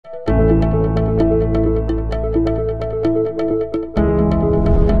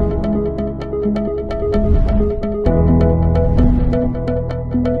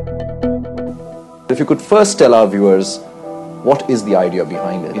you could first tell our viewers, what is the idea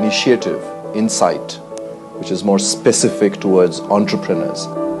behind it? Initiative, insight, which is more specific towards entrepreneurs.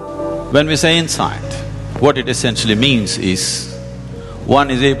 When we say insight, what it essentially means is,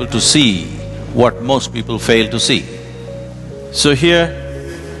 one is able to see what most people fail to see. So here,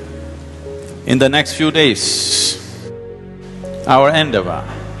 in the next few days, our endeavor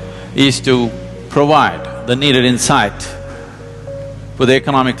is to provide the needed insight for the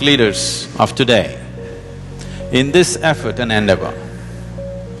economic leaders of today. In this effort and endeavor,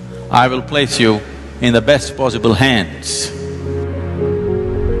 I will place you in the best possible hands.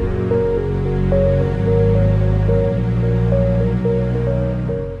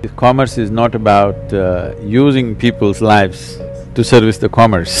 Commerce is not about using people's lives to service the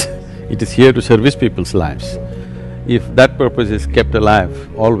commerce. It is here to service people's lives. If that purpose is kept alive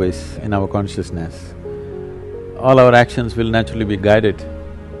always in our consciousness, all our actions will naturally be guided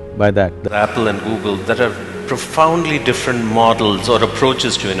by that. Apple and Google, that are profoundly different models or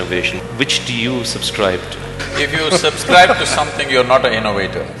approaches to innovation. Which do you subscribe to? If you subscribe to something, you're not an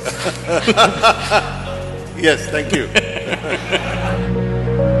innovator. Yes, thank you.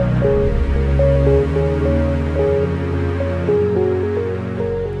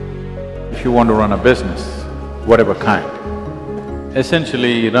 If you want to run a business, whatever kind,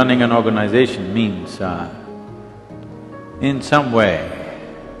 essentially running an organization means in some way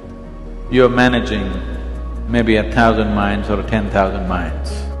you're managing maybe 1,000 minds or 10,000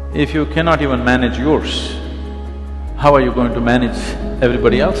 minds. If you cannot even manage yours, how are you going to manage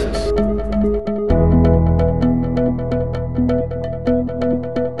everybody else's?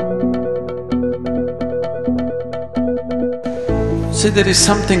 See, there is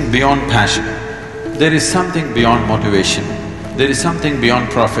something beyond passion, there is something beyond motivation, there is something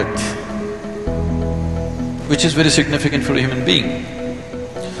beyond profit, which is very significant for a human being,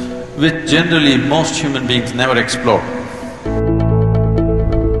 which generally most human beings never explore.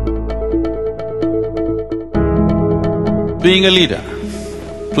 Being a leader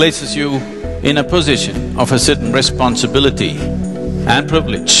places you in a position of a certain responsibility and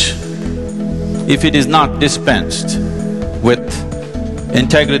privilege. If it is not dispensed with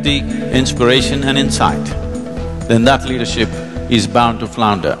integrity, inspiration and insight, then that leadership is bound to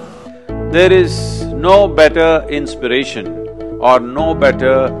flounder. There is no better inspiration or no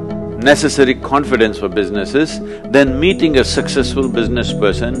better necessary confidence for businesses than meeting a successful business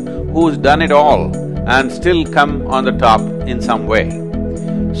person who's done it all and still come on the top in some way.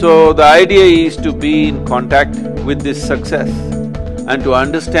 So the idea is to be in contact with this success and to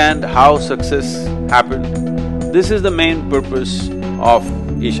understand how success happened. This is the main purpose of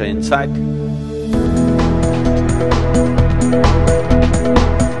Isha Insight.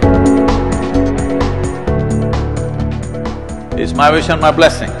 It's my wish and my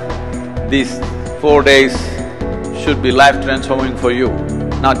blessing. These 4 days should be life-transforming for you,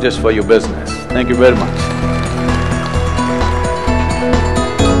 not just for your business. Thank you very much.